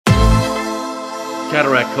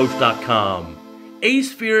CataractCoach.com.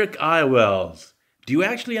 Aspheric IOLs. Do you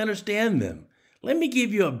actually understand them? Let me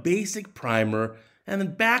give you a basic primer and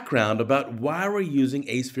then background about why we're using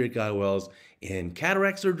aspheric IOLs in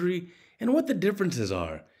cataract surgery and what the differences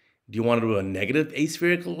are. Do you want to do a negative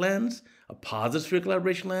aspherical lens, a positive spherical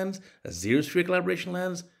aberration lens, a zero spherical aberration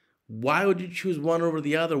lens? Why would you choose one over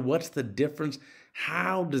the other? What's the difference?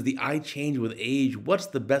 How does the eye change with age? What's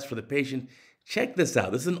the best for the patient? Check this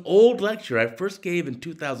out. This is an old lecture I first gave in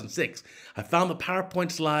 2006. I found the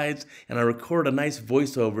PowerPoint slides and I recorded a nice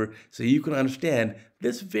voiceover so you can understand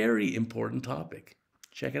this very important topic.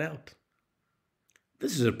 Check it out.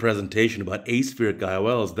 This is a presentation about aspheric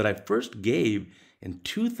IOLs that I first gave in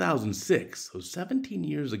 2006, so 17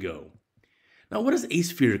 years ago. Now, what does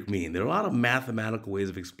aspheric mean? There are a lot of mathematical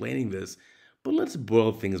ways of explaining this, but let's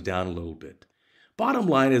boil things down a little bit. Bottom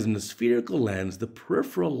line is, in the spherical lens, the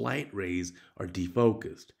peripheral light rays are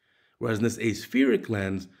defocused, whereas in this aspheric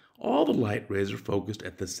lens, all the light rays are focused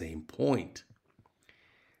at the same point.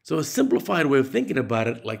 So a simplified way of thinking about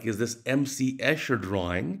it, like is this MC Escher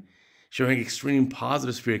drawing, showing extreme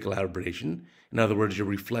positive spherical aberration, in other words, your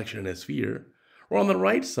reflection in a sphere, or on the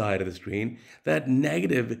right side of the screen, that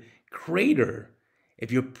negative crater.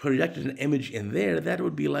 If you projected an image in there, that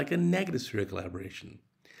would be like a negative spherical aberration.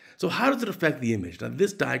 So how does it affect the image? Now,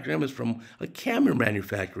 this diagram is from a camera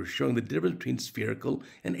manufacturer showing the difference between spherical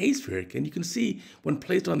and aspheric. And you can see when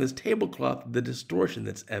placed on this tablecloth, the distortion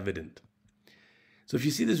that's evident. So if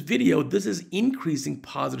you see this video, this is increasing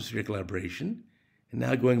positive spherical aberration. And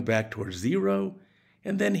now going back towards zero.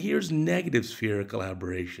 And then here's negative spherical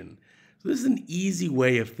aberration. So this is an easy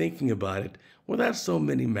way of thinking about it without so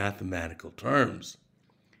many mathematical terms.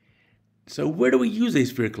 So where do we use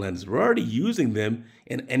aspheric lenses? We're already using them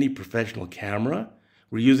in any professional camera.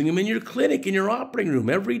 We're using them in your clinic, in your operating room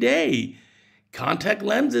every day. Contact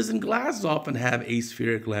lenses and glasses often have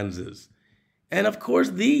aspheric lenses. And of course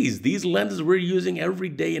these lenses we're using every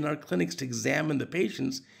day in our clinics to examine the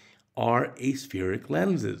patients are aspheric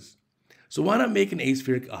lenses. So why not make an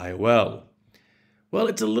aspheric IOL? Well,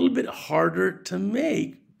 it's a little bit harder to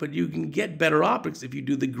make, but you can get better optics if you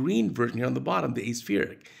do the green version here on the bottom, the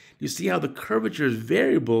aspheric. You see how the curvature is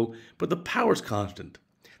variable, but the power is constant.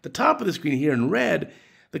 The top of the screen here in red,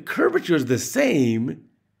 the curvature is the same,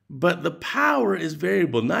 but the power is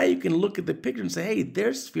variable. Now you can look at the picture and say, hey,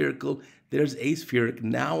 there's spherical, there's aspheric,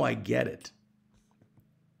 now I get it.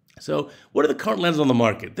 So what are the current lenses on the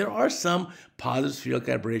market? There are some positive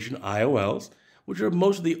spherical aberration IOLs, which are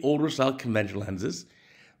most of the older style conventional lenses.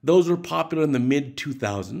 Those were popular in the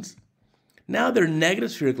mid-2000s. Now they're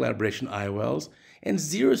negative spherical aberration IOLs and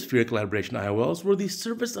zero spherical aberration IOLs, where the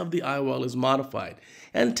surface of the IOL is modified.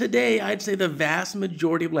 And today, I'd say the vast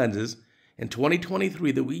majority of lenses in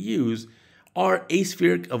 2023 that we use are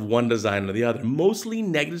aspheric of one design or the other, mostly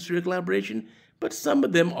negative spherical aberration, but some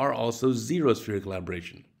of them are also zero spherical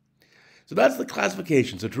aberration. So that's the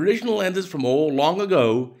classification. So traditional lenses from long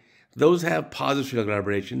ago, those have positive spherical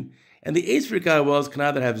aberration, and the aspheric IOLs can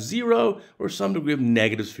either have zero or some degree of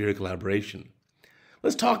negative spherical aberration.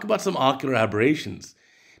 Let's talk about some ocular aberrations.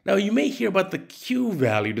 Now, you may hear about the Q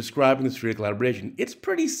value describing the spherical aberration. It's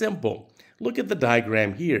pretty simple. Look at the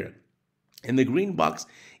diagram here. In the green box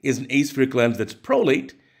is an aspheric lens that's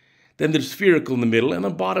prolate, then there's spherical in the middle, and the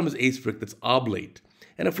bottom is aspheric that's oblate.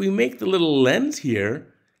 And if we make the little lens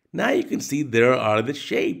here, now you can see there are the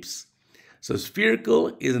shapes. So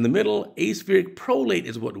spherical is in the middle, aspheric prolate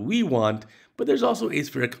is what we want, but there's also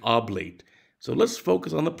aspheric oblate. So let's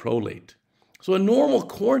focus on the prolate. So a normal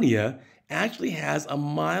cornea actually has a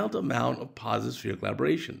mild amount of positive spherical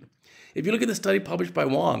aberration. If you look at the study published by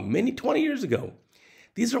Wong 20 years ago,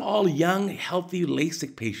 these are all young, healthy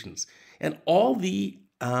LASIK patients, and all the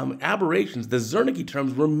aberrations, the Zernike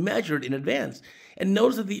terms, were measured in advance. And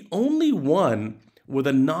notice that the only one with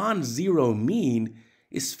a non-zero mean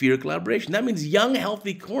is spherical aberration. That means young,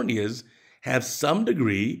 healthy corneas have some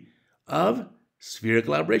degree of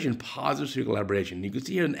spherical aberration, positive spherical aberration. You can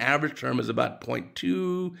see here an average term is about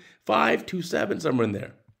 0.25, 27, somewhere in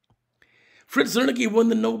there. Fritz Zernike won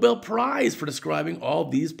the Nobel Prize for describing all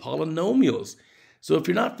these polynomials. So if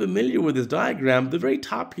you're not familiar with this diagram, the very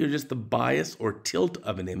top here is just the bias or tilt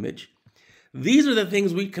of an image. These are the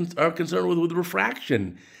things we are concerned with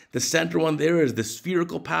refraction. The center one there is the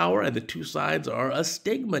spherical power, and the two sides are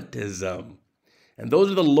astigmatism. And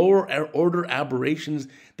those are the lower order aberrations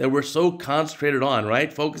that we're so concentrated on,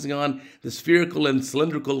 right? Focusing on the spherical and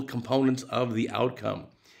cylindrical components of the outcome.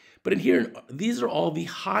 But in here, these are all the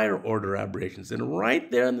higher order aberrations. And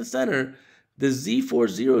right there in the center, the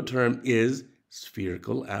Z40 term is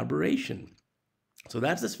spherical aberration. So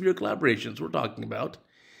that's the spherical aberrations we're talking about.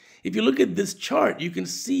 If you look at this chart, you can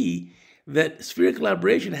see that spherical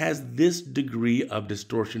aberration has this degree of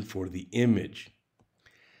distortion for the image.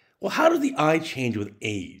 Well, how does the eye change with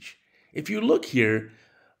age? If you look here,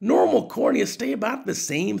 normal corneas stay about the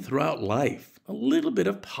same throughout life. A little bit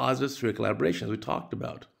of positive spherical aberration, as we talked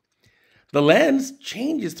about. The lens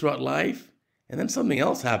changes throughout life, and then something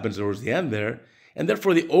else happens towards the end there, and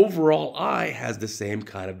therefore the overall eye has the same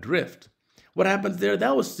kind of drift. What happens there?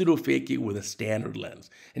 That was pseudophakic with a standard lens,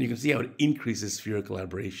 and you can see how it increases spherical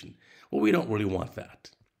aberration. Well, we don't really want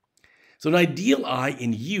that. So an ideal eye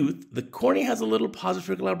in youth, the cornea has a little positive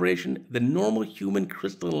spherical aberration, the normal human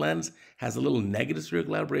crystalline lens has a little negative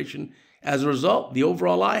spherical aberration. As a result, the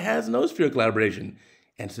overall eye has no spherical aberration.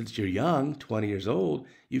 And since you're young, 20 years old,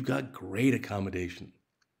 you've got great accommodation.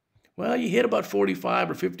 Well, you hit about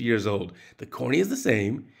 45 or 50 years old. The cornea is the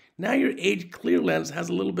same. Now your age-clear lens has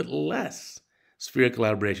a little bit less spherical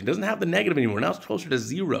aberration. It doesn't have the negative anymore. Now it's closer to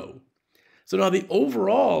 0. So now the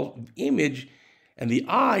overall image and the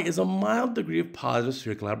eye is a mild degree of positive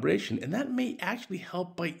spherical aberration, and that may actually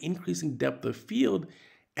help by increasing depth of field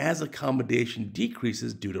as accommodation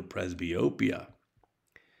decreases due to presbyopia.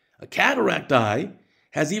 A cataract eye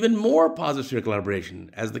has even more positive spherical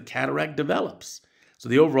aberration as the cataract develops. So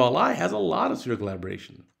the overall eye has a lot of spherical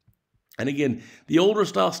aberration. And again, the older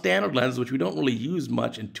style standard lens, which we don't really use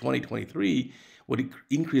much in 2023, would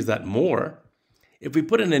increase that more. If we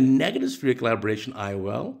put in a negative spherical aberration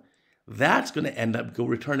IOL, that's going to end up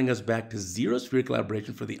returning us back to 0 spherical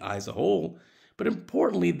aberration for the eye as a whole. But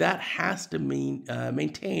importantly, that has to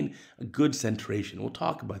maintain a good centration. We'll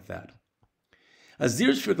talk about that. A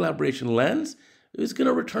 0 spherical aberration lens is going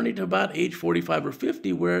to return you to about age 45 or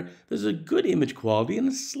 50, where there's a good image quality and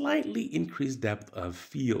a slightly increased depth of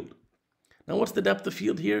field. Now, what's the depth of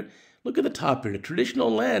field here? Look at the top here. The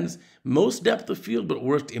traditional lens, most depth of field, but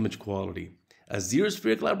worst image quality. A 0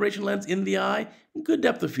 spherical aberration lens in the eye, good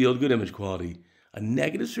depth of field, good image quality. A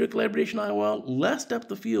negative spherical aberration IOL, less depth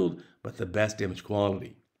of field, but the best image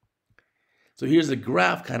quality. So here's a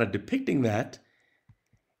graph kind of depicting that.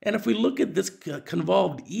 And if we look at this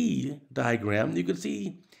convolved E diagram, you can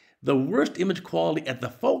see the worst image quality at the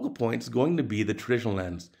focal point is going to be the traditional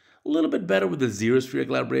lens. A little bit better with the 0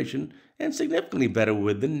 spherical aberration and significantly better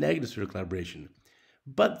with the negative spherical aberration.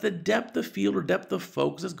 But the depth of field or depth of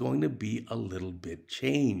focus is going to be a little bit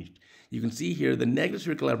changed. You can see here the negative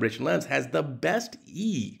spherical aberration lens has the best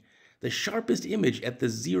E, the sharpest image at the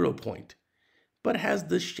 0 point, but has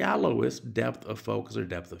the shallowest depth of focus or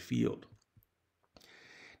depth of field.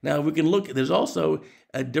 Now we can look, there's also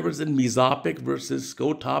a difference in mesopic versus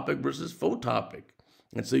scotopic versus photopic.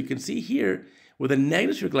 And so you can see here with a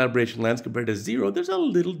negative spherical aberration lens compared to 0, there's a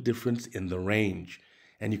little difference in the range.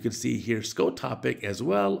 And you can see here scotopic as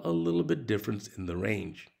well, a little bit difference in the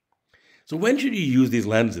range. So when should you use these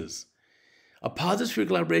lenses? A positive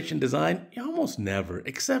spherical aberration design, almost never,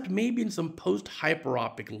 except maybe in some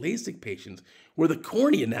post-hyperopic LASIK patients where the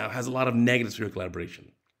cornea now has a lot of negative spherical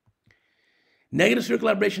aberration. Negative spherical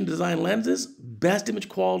aberration design lenses, best image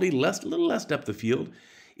quality, little less depth of field.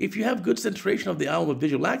 If you have good centration of the eye with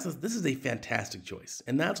visual access, this is a fantastic choice.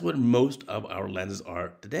 And that's what most of our lenses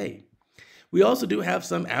are today. We also do have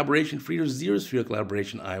some aberration-free or 0 spherical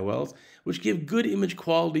aberration IOLs, which give good image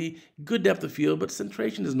quality, good depth of field, but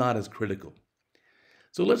centration is not as critical.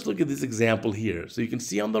 So let's look at this example here. So you can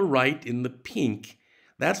see on the right in the pink,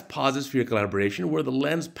 that's positive spherical aberration, where the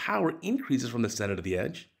lens power increases from the center to the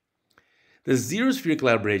edge. The 0 spherical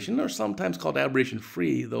aberration, or sometimes called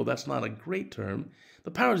aberration-free, though that's not a great term,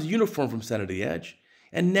 the power is uniform from center to the edge.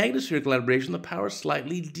 And negative spherical aberration, the power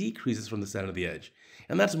slightly decreases from the center to the edge.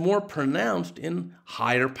 And that's more pronounced in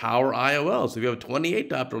higher power IOLs. So if you have a 28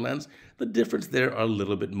 diopter lens, the difference there are a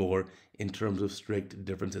little bit more in terms of strict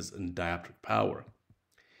differences in dioptric power.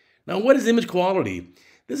 Now, what is image quality?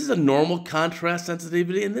 This is a normal contrast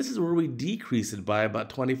sensitivity, and this is where we decrease it by about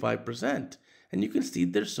 25%. And you can see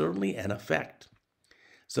there's certainly an effect.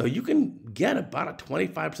 So you can get about a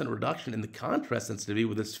 25% reduction in the contrast sensitivity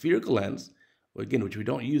with a spherical lens, again, which we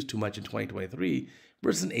don't use too much in 2023,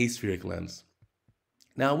 versus an aspheric lens.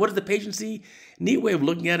 Now, what does the patient see? A neat way of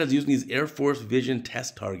looking at it is using these Air Force Vision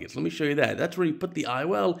test targets. Let me show you that. That's where you put the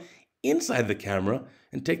IOL inside the camera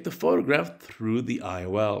and take the photograph through the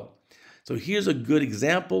IOL. So here's a good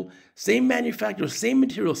example. Same manufacturer, same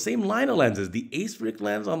material, same line of lenses. The aspheric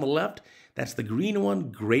lens on the left, that's the green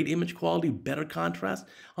one, great image quality, better contrast.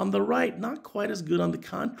 On the right, not quite as good on the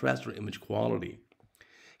contrast or image quality.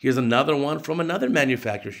 Here's another one from another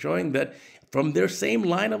manufacturer showing that from their same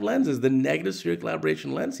line of lenses, the negative spherical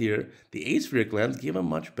aberration lens here, the aspheric lens, give a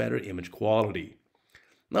much better image quality.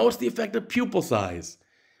 Now, what's the effect of pupil size?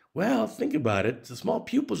 Well, think about it. The small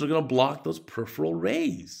pupils are going to block those peripheral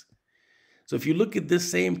rays. So if you look at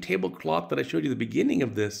this same tablecloth that I showed you at the beginning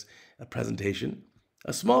of this presentation,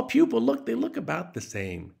 a small pupil, look, they look about the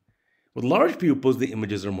same. With large pupils, the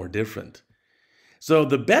images are more different. So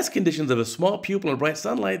the best conditions of a small pupil in bright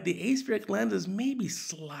sunlight, the aspheric lens is maybe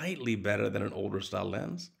slightly better than an older style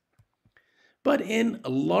lens. But in a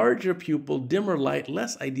larger pupil, dimmer light,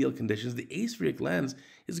 less ideal conditions, the aspheric lens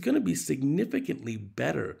is going to be significantly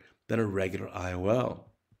better than a regular IOL.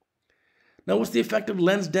 Now, what's the effect of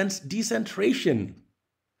lens decentration?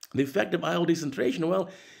 The effect of IOL decentration, well,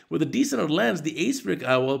 with a decentered lens, the aspheric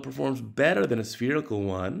IOL performs better than a spherical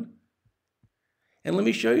one. And let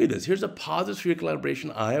me show you this. Here's a positive spherical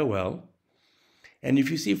aberration IOL. And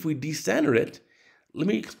if you see, if we decenter it, let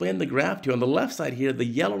me explain the graph to you. On the left side here, the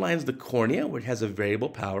yellow line is the cornea, which has a variable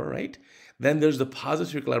power, right? Then there's the positive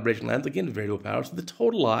spherical aberration lens, again, variable power. So the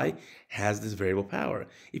total eye has this variable power.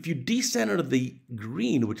 If you decenter the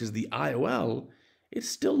green, which is the IOL, it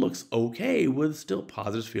still looks okay with still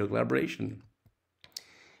positive spherical aberration.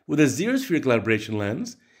 With a zero spherical aberration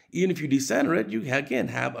lens, even if you decenter it, you again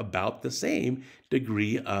have about the same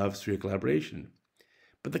degree of spherical aberration.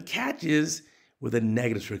 But the catch is with a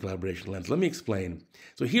negative spherical aberration lens. Let me explain.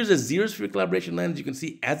 So here's a zero spherical aberration lens. You can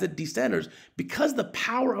see as it decenters, because the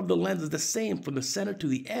power of the lens is the same from the center to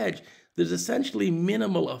the edge, there's essentially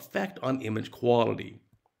minimal effect on image quality.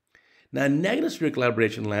 Now, a negative spherical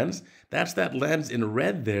aberration lens, that's that lens in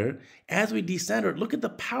red there. As we decenter it, look at the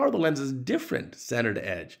power of the lens is different center to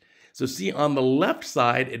edge. So see, on the left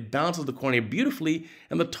side, it bounces the cornea beautifully,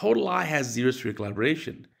 and the total eye has zero spherical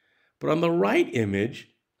aberration. But on the right image,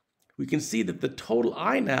 we can see that the total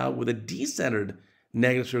eye now, with a decentered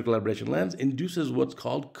negative spherical aberration lens, induces what's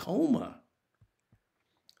called coma.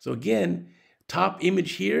 So again, top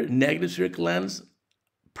image here, negative spherical lens,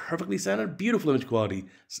 perfectly centered, beautiful image quality.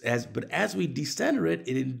 But as we decenter it,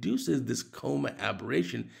 it induces this coma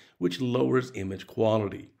aberration, which lowers image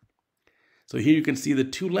quality. So here you can see the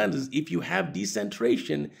two lenses. If you have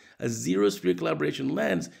decentration, a zero spherical aberration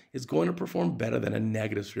lens is going to perform better than a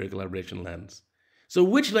negative spherical aberration lens. So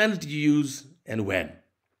which lens do you use and when?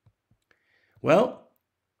 Well,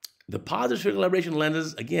 the positive spherical aberration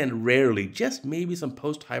lenses, again, rarely, just maybe some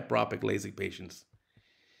post-hyperopic LASIK patients.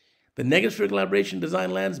 The negative spherical aberration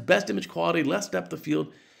design lens, best image quality, less depth of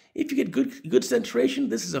field. If you get good centration,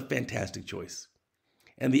 this is a fantastic choice.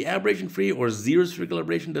 And the aberration-free or zero spherical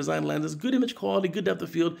aberration design lenses, good image quality, good depth of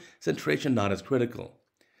field, centration not as critical.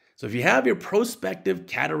 So if you have your prospective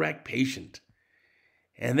cataract patient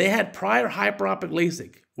and they had prior hyperopic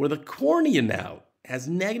LASIK, where the cornea now has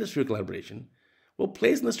negative spherical aberration, well,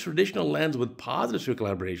 placing this traditional lens with positive spherical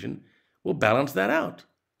aberration will balance that out.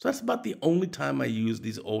 So that's about the only time I use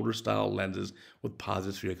these older style lenses with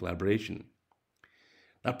positive spherical aberration.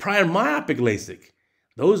 Now, prior myopic LASIK,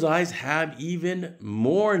 those eyes have even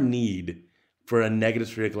more need for a negative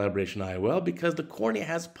spherical aberration IOL because the cornea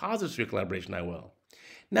has positive spherical aberration IOL.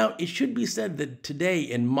 Now, it should be said that today,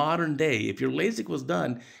 in modern day, if your LASIK was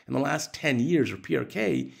done in the last 10 years or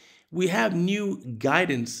PRK, we have new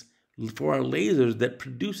guidance for our lasers that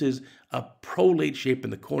produces a prolate shape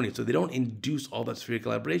in the cornea, so they don't induce all that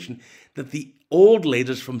spherical aberration that the old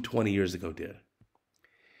lasers from 20 years ago did.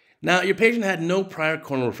 Now, your patient had no prior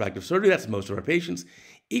corneal refractive surgery. That's most of our patients.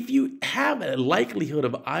 If you have a likelihood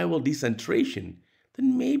of IOL decentration,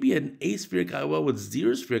 then maybe an aspheric IOL with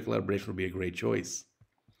zero spherical aberration would be a great choice.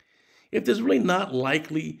 If there's really not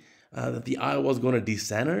likely that the IOL is going to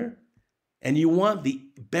decenter, and you want the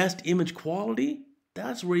best image quality,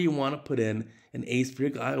 that's where you want to put in an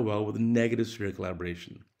aspheric IOL with a negative spherical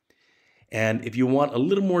aberration. And if you want a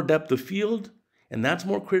little more depth of field, and that's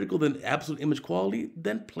more critical than absolute image quality,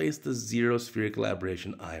 then place the zero spherical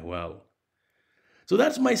aberration IOL. So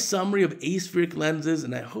that's my summary of aspheric lenses,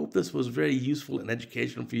 and I hope this was very useful and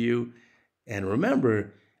educational for you. And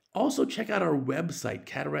remember, also check out our website,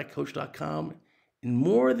 CataractCoach.com, and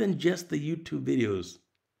more than just the YouTube videos.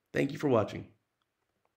 Thank you for watching.